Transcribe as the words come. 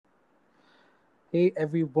Hey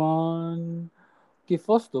everyone. Okay,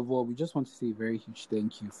 first of all, we just want to say a very huge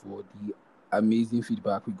thank you for the amazing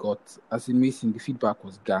feedback we got. As amazing, the feedback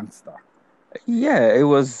was gangster. Yeah, it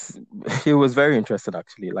was very interesting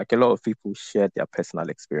actually. Like a lot of people shared their personal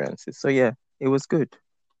experiences. So yeah, it was good.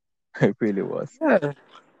 It really was. Yeah.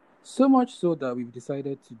 So much so that we've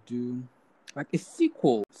decided to do like a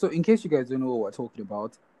sequel. So in case you guys don't know what we're talking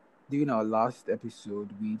about, during our last episode,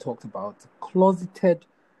 we talked about closeted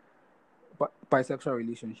bisexual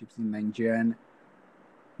relationships in Nigerian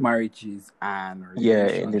marriages and Yeah,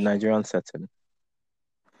 in the relationships. Nigerian setting.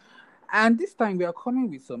 And this time we are coming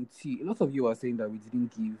with some tea. A lot of you are saying that we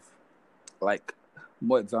didn't give like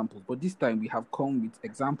more examples, but this time we have come with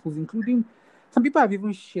examples, including some people have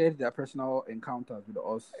even shared their personal encounters with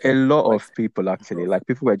us, A lot like of people actually, like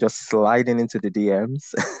people were just sliding into the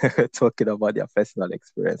DMs talking about their personal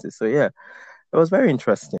experiences. So yeah, it was very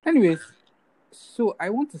interesting. anyways. So I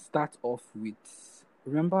want to start off with,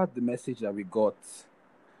 remember the message that we got.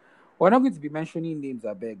 We're not going to be mentioning names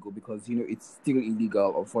at Bego because it's still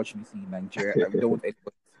illegal, unfortunately, in Nigeria, and we don't want anybody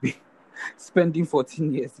to be spending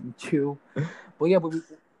 14 years in jail. But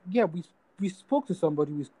we spoke to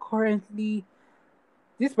somebody who's currently,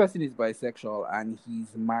 this person is bisexual and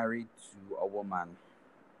he's married to a woman,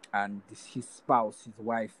 and his spouse, his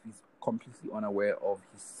wife, is completely unaware of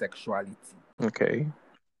his sexuality. Okay.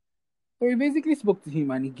 So we basically spoke to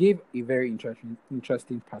him, and he gave a very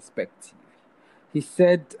interesting perspective. He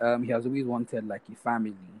said he has always wanted like a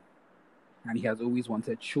family, and he has always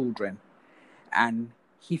wanted children, and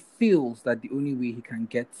he feels that the only way he can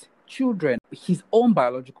get children, his own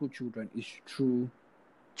biological children, is through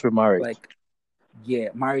Through marriage. like, yeah,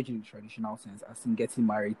 marriage in the traditional sense, as in getting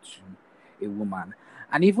married to a woman.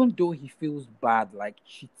 And even though he feels bad like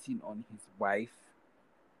cheating on his wife,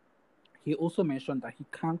 he also mentioned that he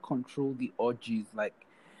can't control the urges. Like,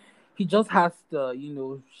 he just has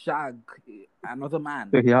to, shag another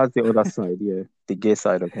man. So he has the other side, yeah, the gay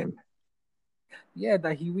side of him. Yeah,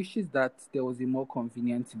 that he wishes that there was a more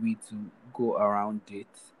convenient way to go around it,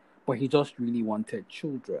 but he just really wanted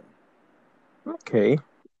children. Okay.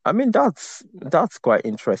 I mean that's quite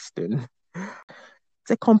interesting.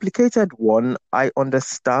 It's a complicated one. I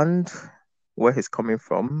understand where he's coming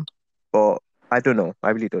from, but I don't know.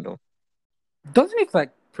 I really don't know. Doesn't it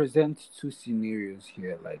like present two scenarios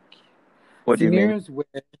here? Like, What do you mean? scenarios where,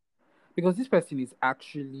 because this person is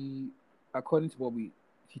actually, according to what we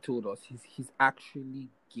he told us, he's actually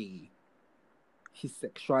gay. His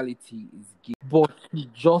sexuality is gay, but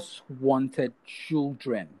he just wanted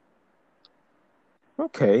children.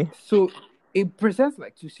 Okay. So it presents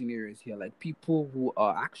like two scenarios here, like people who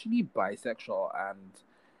are actually bisexual and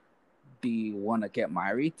they want to get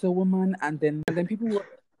married to a woman, and then people who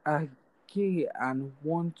are gay and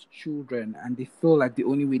want children, and they feel like the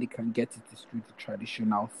only way they can get it is through the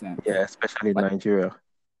traditional sense. Yeah, especially in Like, Nigeria.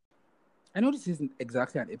 I know this isn't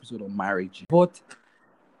exactly an episode on marriage, but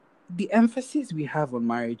the emphasis we have on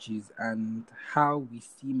marriages and how we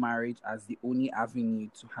see marriage as the only avenue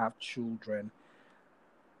to have children,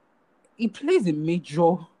 it plays a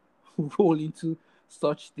major role into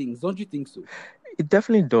such things. Don't you think so? It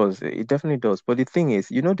definitely does. It definitely does. But the thing is,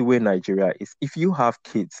 the way Nigeria is, if you have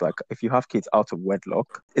kids, like if you have kids out of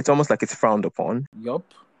wedlock, it's almost like it's frowned upon. Yup.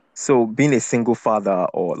 So being a single father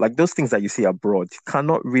or like those things that you see abroad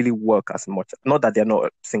cannot really work as much. Not that they're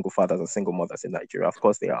not single fathers or single mothers in Nigeria, of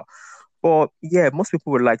course they are. But yeah, most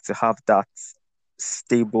people would like to have that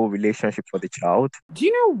stable relationship for the child. Do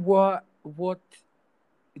you know what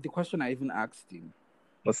the question I even asked him?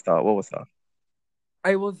 What's that? What was that?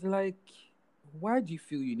 I was like, why do you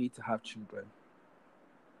feel you need to have children?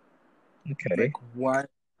 Like, Okay.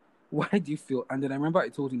 why do you feel? And then I remember I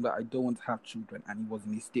told him that I don't want to have children, and he was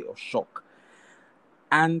in a state of shock.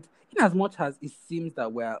 And in as much as it seems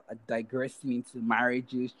that we're digressing into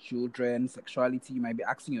marriages, children, sexuality, you might be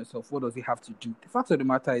asking yourself, what does it have to do? The fact of the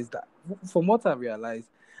matter is that, from what I realized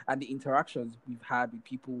and the interactions we've had with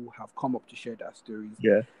people who have come up to share their stories,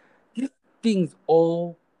 Yeah. these things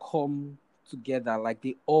all come together, like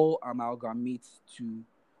they all amalgamate to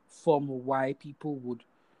form why people would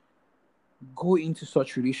go into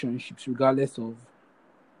such relationships regardless of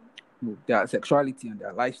their sexuality and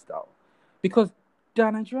their lifestyle. Because there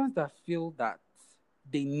are Nigerians that feel that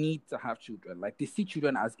they need to have children. Like, they see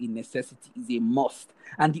children as a necessity, is a must.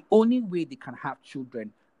 And the only way they can have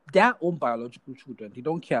children, their own biological children, they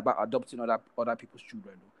don't care about adopting other people's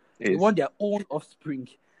children. They Is want their own offspring.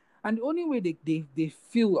 And the only way they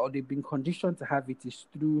feel or they've been conditioned to have it is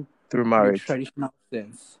through through the marriage. traditional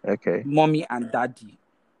sense. Okay. Mommy and daddy.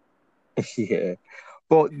 Yeah.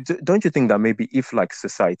 But don't you think that maybe if like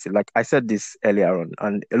society, like I said this earlier on,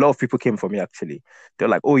 and a lot of people came for me actually, they're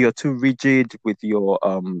like, "Oh, you're too rigid with your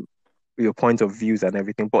point of views and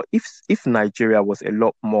everything." But if Nigeria was a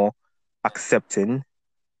lot more accepting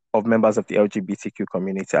of members of the LGBTQ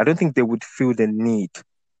community, I don't think they would feel the need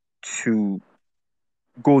to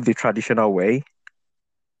go the traditional way.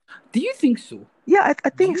 Do you think so? Yeah, I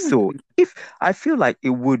Do think you really so. think? If I feel like it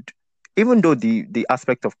would, even though the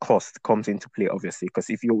aspect of cost comes into play, obviously, because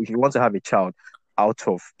if you want to have a child out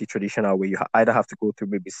of the traditional way, either have to go through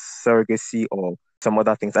maybe surrogacy or some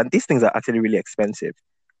other things, and these things are actually really expensive.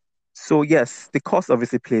 So yes, the cost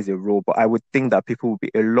obviously plays a role, but I would think that people would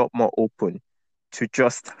be a lot more open to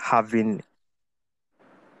just having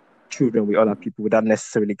children with other people without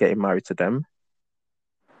necessarily getting married to them.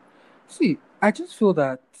 See, I just feel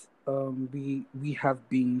that we have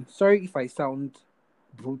been, sorry if I sound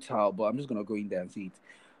brutal, but I'm just gonna go in there and say it.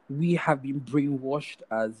 We have been brainwashed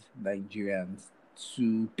as Nigerians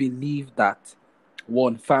to believe that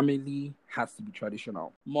one family has to be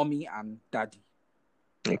traditional, mommy and daddy.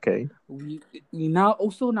 Okay. We now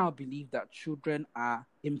also now believe that children are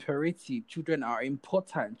imperative, children are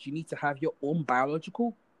important. You need to have your own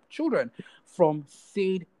biological children from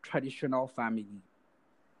said traditional family.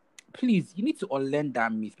 Please, you need to unlearn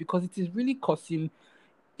that myth because it is really causing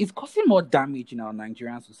it's causing more damage in our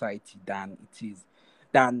Nigerian society than it is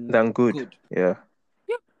than Then good. good. Yeah,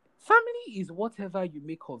 Yeah, family is whatever you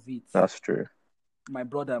make of it, that's true. my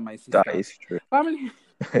brother and my That sister. is true. Family,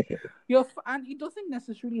 and it doesn't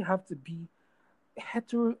necessarily have to be a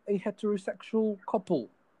heterosexual couple.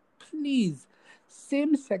 Please,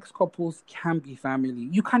 same-sex couples can be family.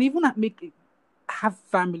 You can even have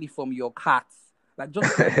family from your cats, like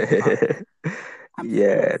just from your cat. I'm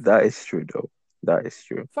Yeah, serious. that is true though. That is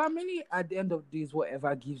true. Family at the end of the day is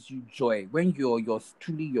whatever gives you joy. When you're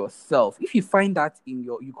truly yourself. If you find that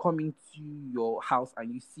you come into your house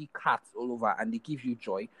and you see cats all over and they give you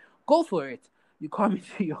joy, go for it. You come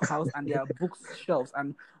into your house and there are books shelves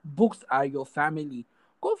and books are your family.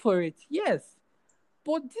 Go for it. Yes.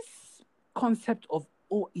 But this concept of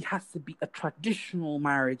it has to be a traditional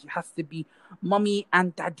marriage, it has to be mommy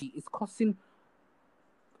and daddy is causing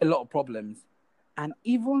a lot of problems. And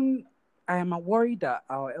even I am worried that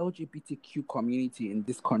our LGBTQ community in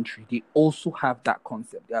this country, they also have that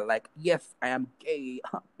concept. They're like, yes, I am gay,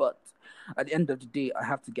 but at the end of the day, I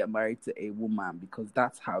have to get married to a woman because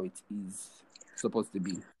that's how it is supposed to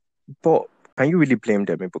be. But can you really blame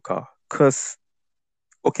them, Ibuka? Because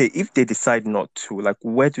okay, if they decide not to, like,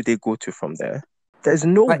 where do they go to from there? There's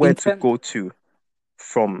Like nowhere in to terms, go to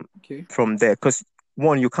from okay, from there. Because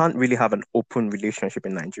one, you can't really have an open relationship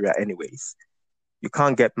in Nigeria, anyways. You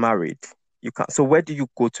can't get married. You can't. So where do you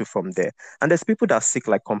go to from there? And there's people that seek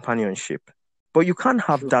like companionship, but you can't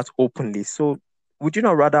have true. that openly. So would you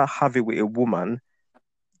not rather have it with a woman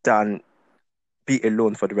than be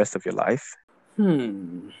alone for the rest of your life?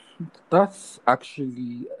 Hmm, that's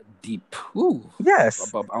actually deep. Ooh,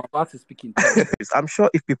 Yes. I'm about to speak in tongues. I'm sure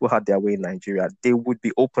if people had their way in Nigeria, they would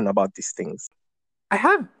be open about these things. I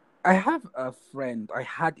have I have a friend. I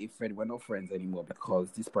had a friend. We're not friends anymore because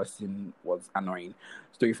this person was annoying.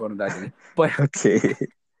 Story for another day. But Okay.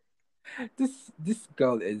 this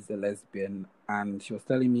girl is a lesbian, and she was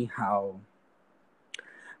telling me how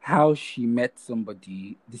she met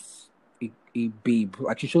somebody. A babe.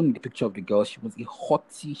 Like she showed me the picture of the girl. She was a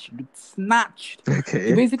hottie. She looked snatched.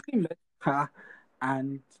 She Okay. basically met her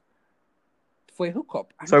and for a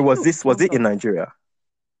hookup. And So you know, it was turns it in out Nigeria?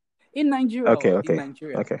 in Nigeria, Okay, in okay,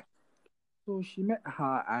 Nigeria. okay. So she met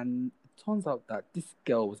her, and it turns out that this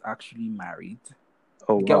girl was actually married,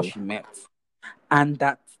 Oh the girl wow. she met, and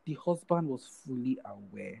that the husband was fully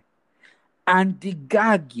aware. And the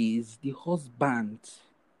gag is the husband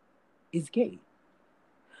is gay.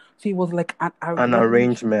 So it was like an An arranged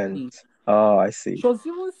arrangement. thing. Oh, I see. She was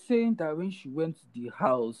even saying that when she went to the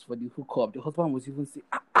house for the hookup, the husband was even saying,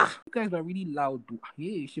 you guys are really loud.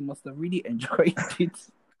 Hey, she must have really enjoyed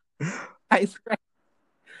it. I swear.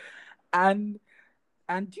 And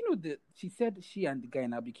you know that she said she and the guy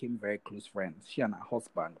now became very close friends. She and her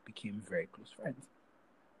husband became very close friends.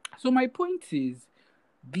 So my point is,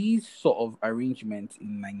 these sort of arrangements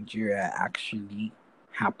in Nigeria actually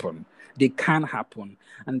happen. They can happen,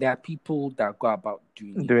 and there are people that go about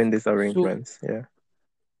doing it. Doing these So arrangements. Yeah.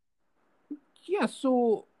 yeah,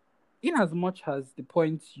 so in as much as the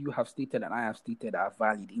points you have stated and I have stated are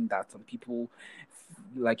valid, in that some people,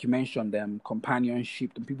 like you mentioned, them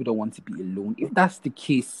companionship, and people don't want to be alone. If that's the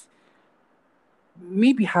case,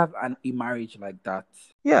 maybe have a marriage like that.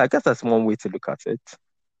 Yeah, I guess that's one way to look at it.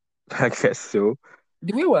 I guess so.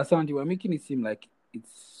 The way we're sounding, we're making it seem like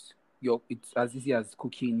it's it's as easy as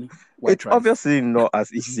cooking It's white rice. obviously not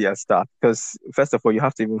as easy as that because first of all, you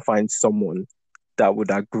have to even find someone that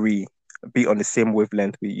would agree, be on the same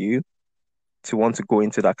wavelength with you to want to go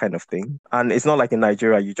into that kind of thing. And it's not like in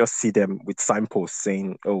Nigeria, you just see them with signposts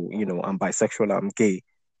saying, oh, I'm bisexual, I'm gay.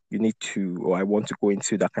 You need to, or I want to go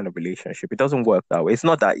into that kind of relationship. It doesn't work that way. It's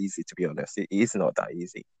not that easy, to be honest. It is not that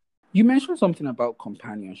easy. You mentioned something about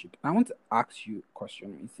companionship. I want to ask you a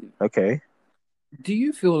question, Mason. Okay. Do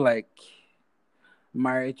you feel like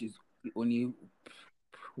marriage is the only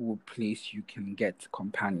place you can get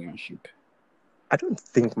companionship? I don't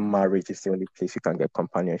think marriage is the only place you can get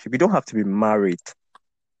companionship. You don't have to be married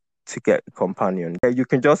to get a companion. Yeah, you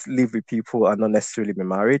can just live with people and not necessarily be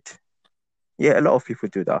married. Yeah, a lot of people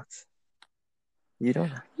do that. You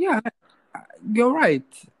don't. Yeah, you're right.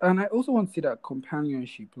 And I also want to say that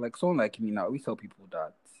companionship, like someone like me now, we tell people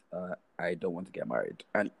that I don't want to get married.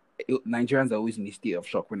 And Nigerians are always in a state of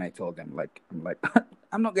shock when I tell them, I'm like,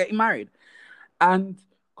 I'm not getting married. And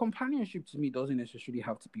companionship to me doesn't necessarily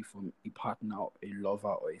have to be from a partner, a lover,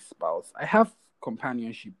 or a spouse. I have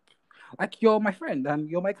companionship. Like you're my friend and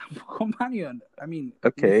you're my companion. I mean,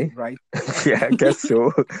 Okay. right? Yeah, I guess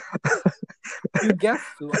so. You guess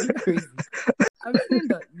so. Are you crazy? I'm saying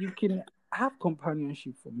that you can have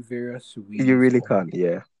companionship from various ways. You really can,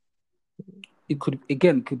 yeah. It could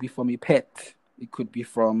be from a pet. It could be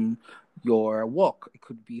from your work. It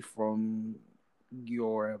could be from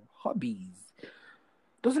your hobbies. It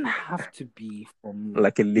doesn't have to be from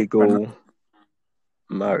like a legal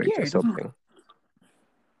marriage or something.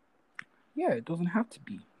 Yeah, it doesn't have to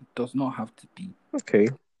be. It does not have to be. Okay.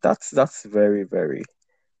 That's very, very,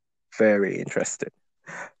 very interesting.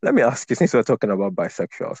 Let me ask you, since we're talking about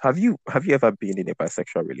bisexuals, have you ever been in a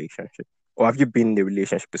bisexual relationship? Or have you been in a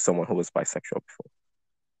relationship with someone who was bisexual before?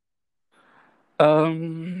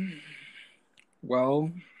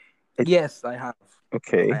 Well, yes, I have.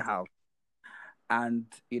 Okay. I have. And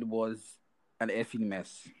it was an effing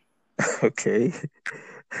mess. Okay.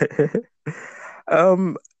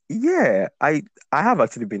 Yeah, I have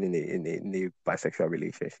actually been in a bisexual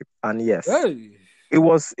relationship. And yes, Hey. it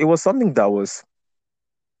was something that was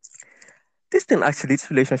this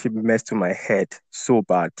relationship messed with my head so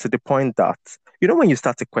bad to the point that when you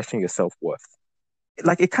start to question your self-worth,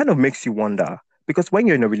 like it kind of makes you wonder because when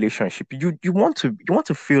you're in a relationship, you want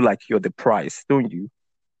to feel like you're the prize, don't you?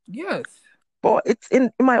 Yes. But it's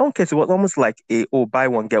in my own case, it was almost like buy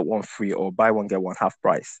one get one free or buy one get one half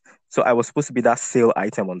price. So I was supposed to be that sale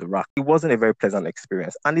item on the rack. It wasn't a very pleasant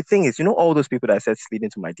experience. And the thing is, all those people that I said slid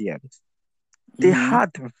into my DMs, they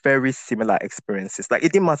had very similar experiences. Like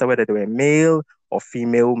it didn't matter whether they were male or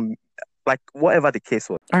female, like whatever the case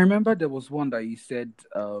was. I remember there was one that you said,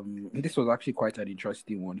 this was actually quite an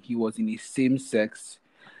interesting one. He was in a same-sex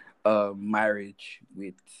marriage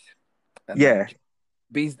with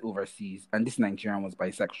based overseas, and this Nigerian was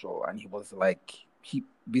bisexual, and he was like, he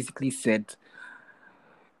basically said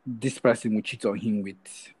this person would cheat on him with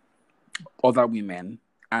other women,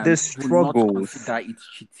 and the struggles, would not consider it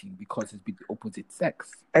cheating because it's with the opposite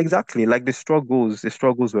sex. Exactly, like the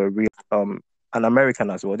struggles were real. An American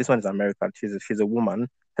as well. This one is American. She's a woman,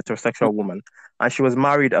 heterosexual woman, and she was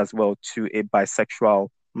married as well to a bisexual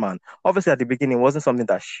man. Obviously, at the beginning, it wasn't something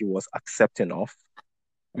that she was accepting of.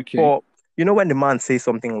 Okay. But when the man says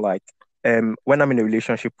something like, when I'm in a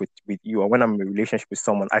relationship with you, or when I'm in a relationship with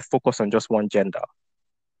someone, I focus on just one gender.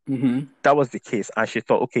 That was the case. And she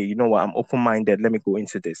thought, okay, you know what? I'm open-minded. Let me go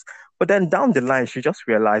into this. But then down the line, she just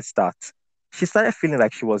realized that she started feeling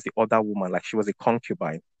like she was the other woman, like she was a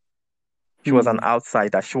concubine. She was an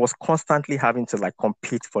outsider. She was constantly having to like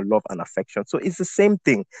compete for love and affection. So it's the same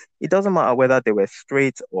thing. It doesn't matter whether they were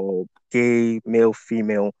straight or gay, male,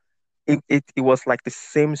 female. It was like the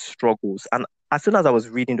same struggles. And as soon as I was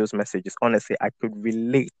reading those messages, honestly, I could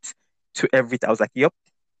relate to everything. I was like, yep,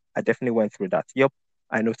 I definitely went through that. Yep,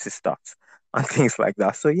 I noticed that. And things like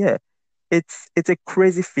that. So yeah, it's a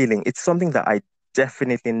crazy feeling. It's something that I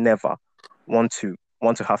definitely never want to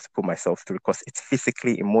have to put myself through because it's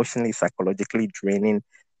physically, emotionally, psychologically draining.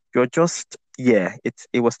 You're just, it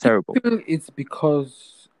was terrible. Do you feel it's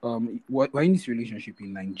because why in this relationship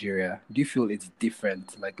in Nigeria, do you feel it's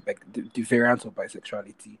different? Like the variance of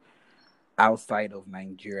bisexuality outside of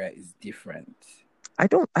Nigeria is different? I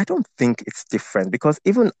don't think it's different because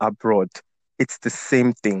even abroad, it's the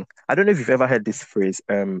same thing. I don't know if you've ever heard this phrase,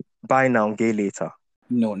 buy now, gay later.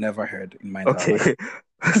 No, never heard in my life. Okay.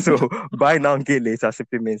 So buy now, gay later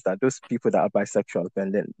simply means that those people that are bisexual,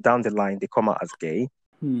 and then down the line, they come out as gay.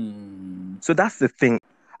 So that's the thing.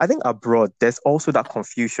 I think abroad, there's also that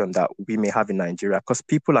confusion that we may have in Nigeria because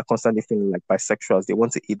people are constantly feeling like bisexuals, they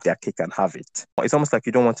want to eat their cake and have it. It's almost like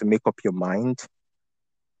you don't want to make up your mind,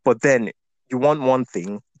 but then you want one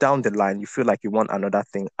thing, down the line, you feel like you want another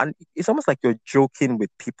thing. And it's almost like you're joking with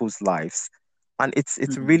people's lives. And it's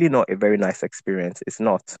Mhm. really not a very nice experience. It's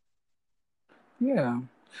not. Yeah.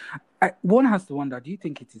 One has to wonder, do you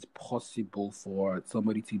think it is possible for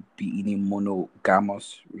somebody to be in a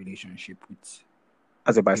monogamous relationship with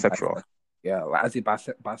As a a bisexual. bisexual? Yeah, like, as a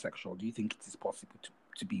bisexual, do you think it is possible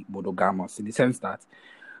to be monogamous in the sense that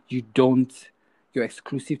you don't, you're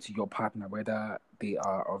exclusive to your partner, whether they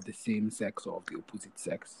are of the same sex or of the opposite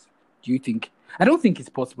sex? Do you think? I don't think it's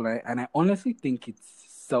possible, and I honestly think it's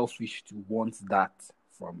selfish to want that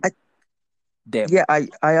from I, them. yeah,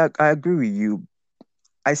 I agree with you.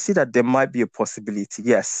 I see that there might be a possibility.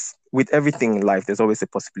 Yes, with everything in life, there's always a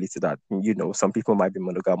possibility that, some people might be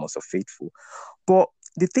monogamous or faithful. But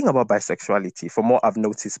the thing about bisexuality, from what I've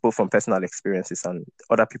noticed, both from personal experiences and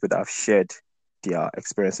other people that have shared their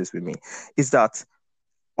experiences with me, is that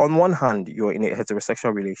on one hand, you're in a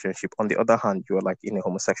heterosexual relationship. On the other hand, you're like in a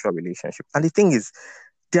homosexual relationship. And the thing is,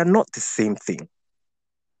 they're not the same thing.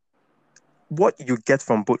 What you get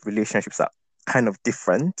from both relationships are kind of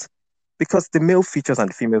different because the male features and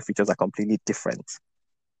the female features are completely different.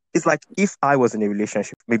 It's like if I was in a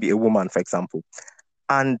relationship, maybe a woman, for example,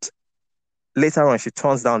 and later on she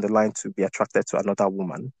turns down the line to be attracted to another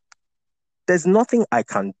woman, there's nothing I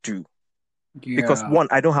can do because Yeah. one,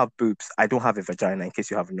 I don't have boobs, I don't have a vagina, in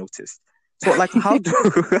case you haven't noticed. So like how do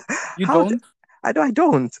You how don't? I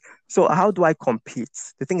don't. So how do I compete?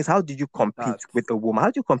 The thing is, how do you Yeah, compete that. with a woman? How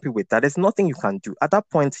do you compete with that? There's nothing you can do. At that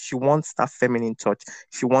point, she wants that feminine touch.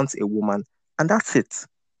 She wants a woman, and that's it.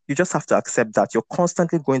 You just have to accept that you're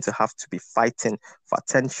constantly going to have to be fighting for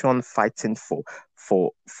attention, fighting for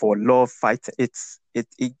love, fighting. It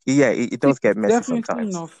It's does get messy definitely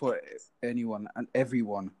sometimes. not for anyone and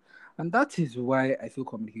everyone. And that is why I feel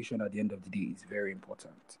communication at the end of the day is very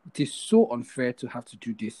important. It is so unfair to have to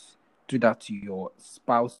do that to your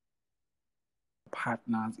spouse,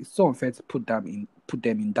 partners. It's so unfair to put them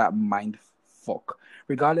in that mind fuck,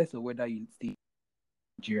 regardless of whether you stay in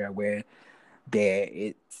Nigeria where there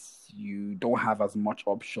it's you don't have as much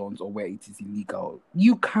options or where it is illegal.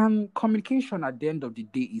 You can communication at the end of the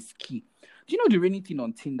day is key. Do you know the rainy thing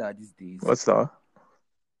on Tinder these days? What's that?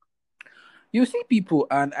 You see people,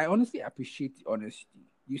 and I honestly appreciate the honesty.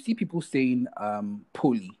 You see people saying I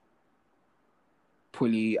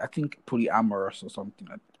think polyamorous or something.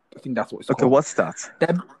 I think that's what it's Okay, called. what's that?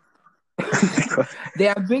 That Because they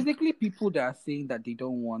are basically people that are saying that they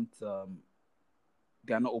don't want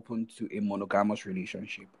they are not open to a monogamous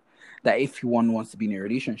relationship. That if one wants to be in a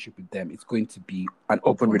relationship with them, it's going to be an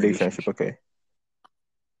open open relationship. relationship. Okay.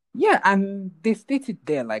 Yeah, and they stated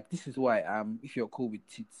there like this is why if you're cool with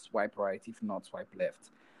it, swipe right. If not, swipe left.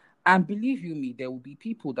 And believe you me, there will be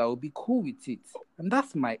people that will be cool with it, and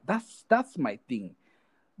that's my thing.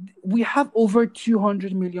 We have over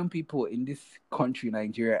 200 million people in this country,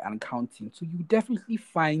 Nigeria, and counting. So you definitely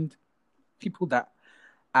find people that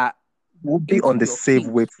are We'll be into on the your same kinks,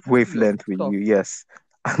 into your wavelength with stuff. you, yes.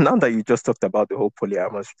 And now that you just talked about the whole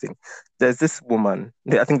polyamorous thing, there's this woman,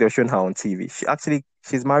 I think they were showing her on TV.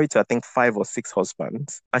 She's married to, I think, 5 or 6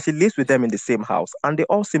 husbands, and she lives with them in the same house, and they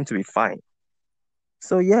all seem to be fine.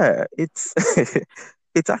 So yeah, it's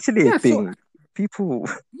it's actually a Yeah. So thing. People,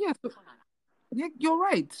 yeah. So yeah, you're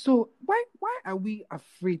right. So why are we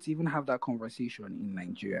afraid to even have that conversation in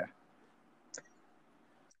Nigeria?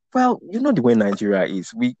 well, you know the way Nigeria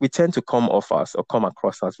is, we tend to come off as or come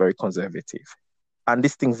across as very conservative. And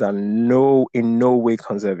these things are in no way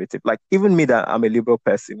conservative. Like even me that I'm a liberal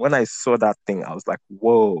person, when I saw that thing, I was like,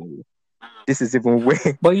 whoa, this is even way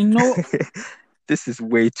But you know, this is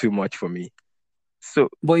way too much for me. So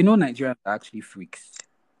Nigerians are actually freaks.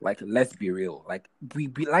 Like, let's be real. Like, we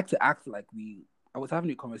like to act like we. I was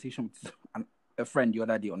having a conversation with a friend the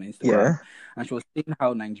other day on Instagram, yeah, and she was saying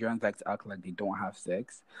how Nigerians like to act like they don't have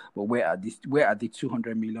sex. But where are the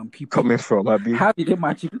 200 million people? coming from Abi. How did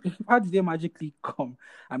they magically come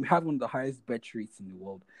and have one of the highest birth rates in the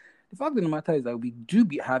world? The fact of the matter is that we do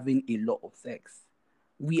be having a lot of sex.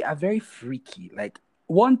 We are very freaky. Like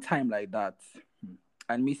one time like that.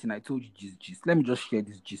 And Mason, I told you gist. Let me just share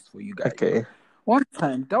this gist for you guys. Okay. One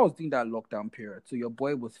time, that was during that lockdown period. So your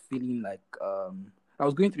boy was feeling like I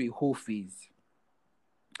was going through a whole phase.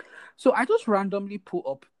 So I just randomly put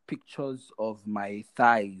up pictures of my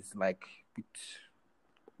thighs, like with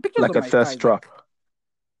pictures Like of a my thirst thighs, trap. like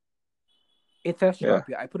a thirst Yeah. trap.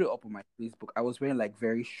 Yeah, I put it up on my Facebook. I was wearing like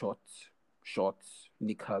very short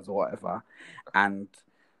knickers or whatever, and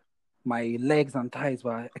my legs and thighs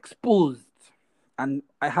were exposed. And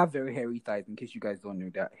I have very hairy thighs, in case you guys don't know,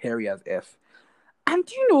 they're hairy as F. And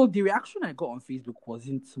the reaction I got on Facebook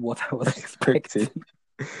wasn't what I was Expected.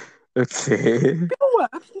 expecting. Okay. People were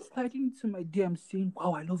actually sliding into my DM saying,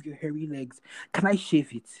 "Wow, I love your hairy legs. Can I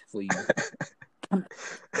shave it for you?" And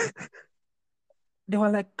they were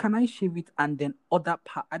like, "Can I shave it?" And then other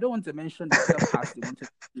part, I don't want to mention the other parts they wanted.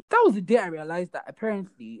 That was the day I realized that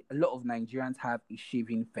apparently a lot of Nigerians have a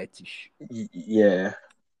shaving fetish. Yeah.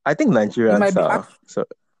 I think It Nigerians might be are actually so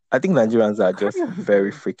I think Nigerians are just carry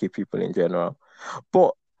very on. freaky people in general.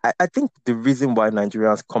 But I think the reason why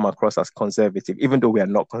Nigerians come across as conservative, even though we are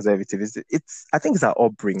not conservative, is I think it's our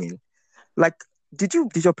upbringing. Like, did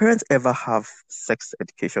your parents ever have sex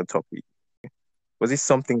education topic? Was it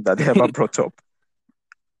something that they ever brought up?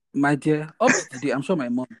 My dear, up to today, I'm sure my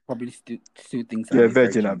mom probably still thinks You're I'm a a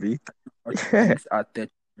virgin, virgin. Abby. Or she Yeah. thinks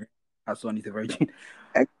her son is a virgin.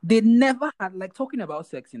 They never had, like, talking about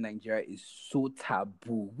sex in Nigeria is so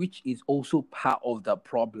taboo, which is also part of the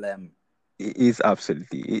problem. It is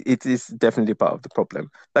absolutely. It is definitely part of the problem.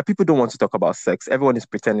 Like people don't want to talk about sex. Everyone is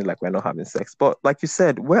pretending like we're not having sex. But like you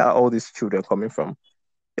said, where are all these children coming from?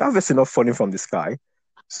 They're obviously not falling from the sky.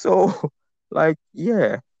 So, like,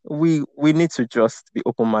 yeah, we need to just be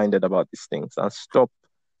open-minded about these things and stop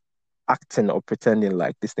acting or pretending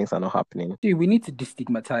like these things are not happening. See, we need to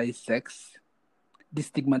destigmatize sex.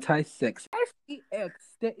 Destigmatize sex. Sex,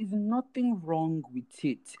 there is nothing wrong with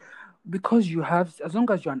it. Because as long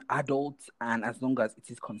as you're an adult and as long as it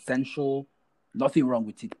is consensual, nothing wrong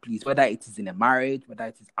with it, please. Whether it is in a marriage, whether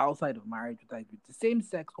it is outside of marriage, whether it's with the same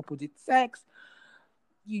sex, opposite sex,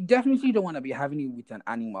 you definitely don't want to be having it with an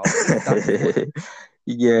animal if that is what.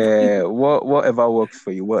 Yeah, whatever works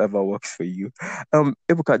for you, whatever works for you.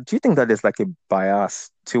 Ibuka, do you think that there's like a bias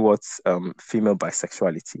towards female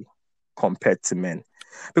bisexuality compared to men?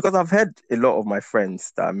 Because I've heard a lot of my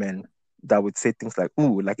friends that are men that would say things like,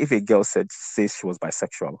 "Ooh, like if a girl says she was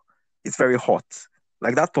bisexual, it's very hot."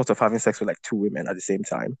 Like that thought of having sex with like two women at the same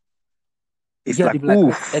time. It's Yeah, like, they'd be like,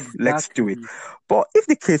 oof, let's do it. exactly. But if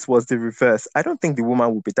the case was the reverse, I don't think the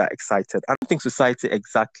woman would be that excited. I don't think society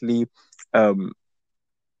exactly um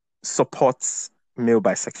supports male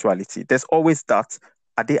bisexuality. There's always that.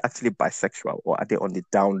 Are they actually bisexual or are they on the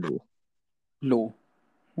down low? Low.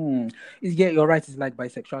 Yeah, you're right. It's like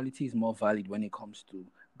bisexuality is more valid when it comes to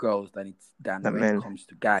girls than That when it men, comes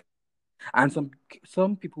to guys. And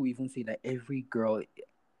some people even say that every girl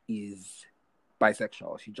is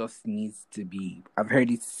bisexual. She just needs to be. I've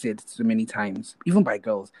heard it said so many times, even by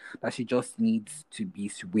girls, that she just needs to be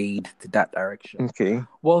swayed to that direction. okay,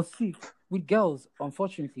 Well, see, with girls,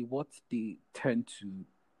 unfortunately, what they tend to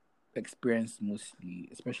experience mostly,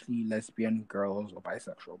 especially lesbian girls or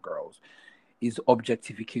bisexual girls, is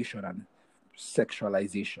objectification and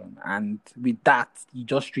sexualization. And with that, you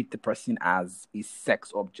just treat the person as a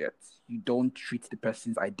sex object. You don't treat the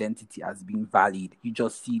person's identity as being valid. You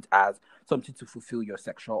just see it as something to fulfill your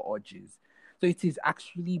sexual urges. So it is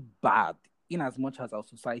actually bad in as much as our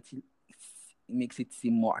society makes it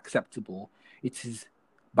seem more acceptable. It is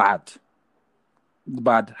bad.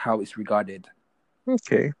 Bad how it's regarded.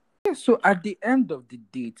 okay. Yeah, so at the end of the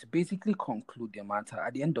day, to basically conclude the matter,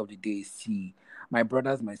 at the end of the day, see, my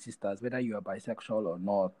brothers, my sisters, whether you are bisexual or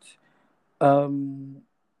not, um,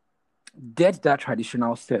 dead that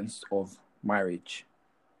traditional sense of marriage.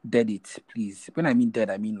 Dead it, please. When I mean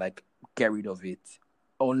dead, I mean like get rid of it.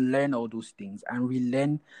 Unlearn all those things and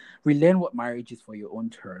relearn what marriage is for your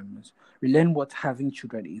own terms. Relearn what having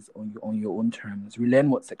children is on your own terms.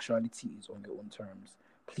 Relearn what sexuality is on your own terms.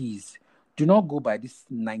 Please do not go by this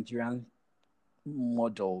Nigerian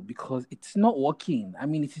model because it's not working. I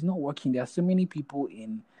mean, it is not working. There are so many people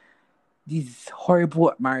in these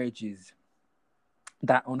horrible marriages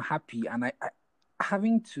that are unhappy, and I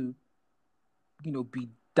having to, be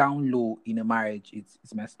down low in a marriage. It's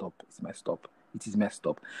messed up. It's messed up. It is messed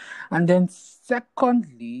up. And then,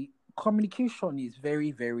 secondly, communication is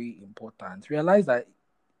very, very important. Realize that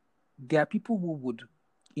there are people who would,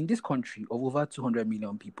 in this country of over 200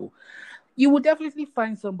 million people, you will definitely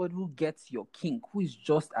find somebody who gets your kink, who is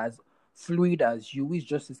just as fluid as you, who is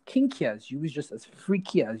just as kinky as you, who is just as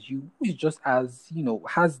freaky as you, who is just as,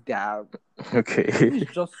 has their, who Okay. is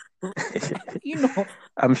just, you know, why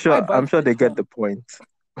I'm bite sure the they get tongue? the point.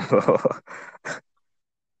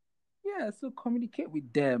 Yeah, so communicate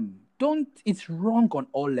with them. Don't, it's wrong on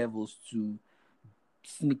all levels to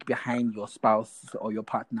sneak behind your spouse or your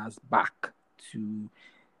partner's back to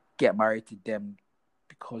get married to them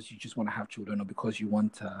because you just want to have children or because you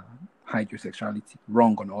want to hide your sexuality.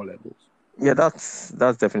 Wrong on all levels. Yeah, that's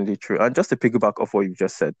definitely true. And just to piggyback off what you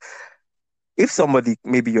just said, if somebody,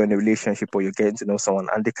 maybe you're in a relationship or you're getting to know someone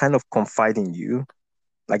and they kind of confide in you,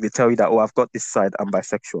 like they tell you that, oh, I've got this side, I'm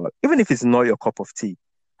bisexual, even if it's not your cup of tea,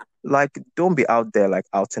 like don't be out there like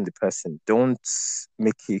outing the person. Don't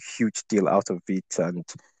make a huge deal out of it and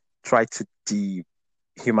try to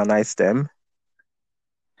dehumanize them.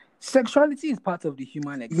 Sexuality is part of the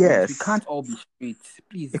human experience. We Yes, can't all be straight, you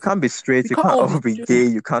please. can't be straight, We you can't can't all be all be straight. gay,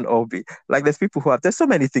 you can't all be like there's people who have there's so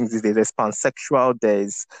many things these days. There's pansexual,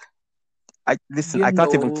 there's I listen, You I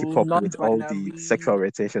can't even keep know, up with all the sexual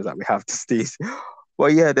non-binary. orientations that we have these days.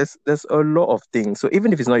 But yeah, there's a lot of things. So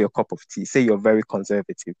even if it's not your cup of tea, say you're very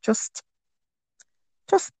conservative, just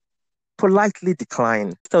politely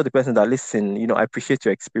decline. Tell the person that listen, I appreciate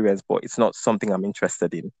your experience, but it's not something I'm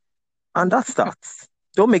interested in. And that's that.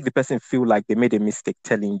 Don't make the person feel like they made a mistake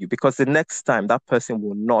telling you, because the next time that person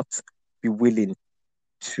will not be willing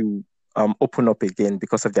to open up again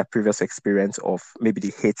because of their previous experience of maybe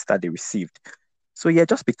the hate that they received. So yeah,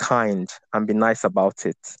 just be kind and be nice about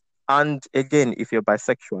it. And again, if you're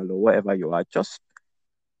bisexual or whatever you are, just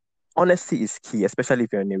honesty is key, especially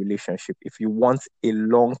if you're in a relationship. If you want a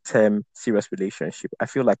long-term serious relationship, I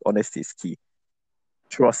feel like honesty is key.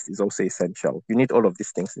 Trust is also essential. You need all of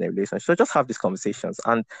these things in a relationship. So just have these conversations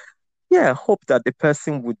and yeah, hope that the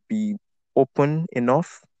person would be open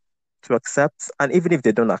enough to accept. And even if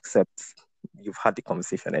they don't accept, you've had the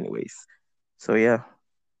conversation anyways. So yeah,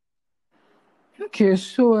 Okay,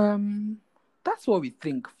 so that's what we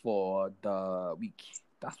think for the week.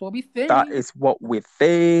 That's what we that think. is what we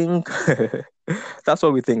think. That's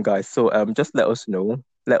what we think, guys. So just let us know.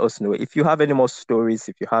 Let us know if you have any more stories,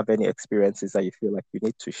 if you have any experiences that you feel like you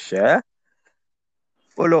need to share.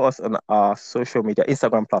 Follow us on our social media,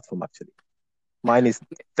 Instagram platform actually. Mine is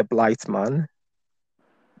the Blight Man,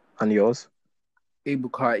 and yours.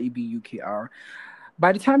 Abukar, ABUKR.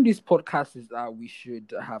 By the time this podcast is out, we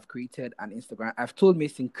should have created an Instagram. I've told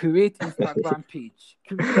Mason, create Instagram page.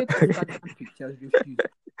 Create Instagram page. He has refused.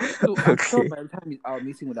 So I'm sure Okay. by the time it's out,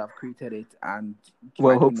 Mason would have created it, and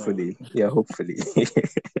Well, I don't know. hopefully. Yeah, hopefully.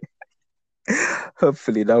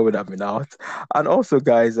 Hopefully that would have been out. And also,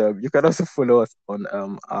 guys, you can also follow us on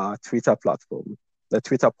our Twitter platform, the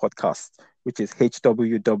Twitter podcast, which is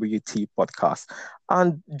HWWT Podcast.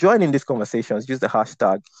 And join in these conversations. Use the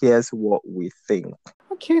hashtag Here's What We Think.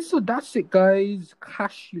 Okay, so that's it, guys.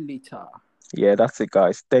 Catch you later. Yeah, that's it,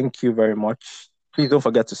 guys. Thank you very much. Please don't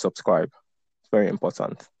forget to subscribe. It's very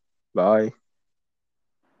important. Bye.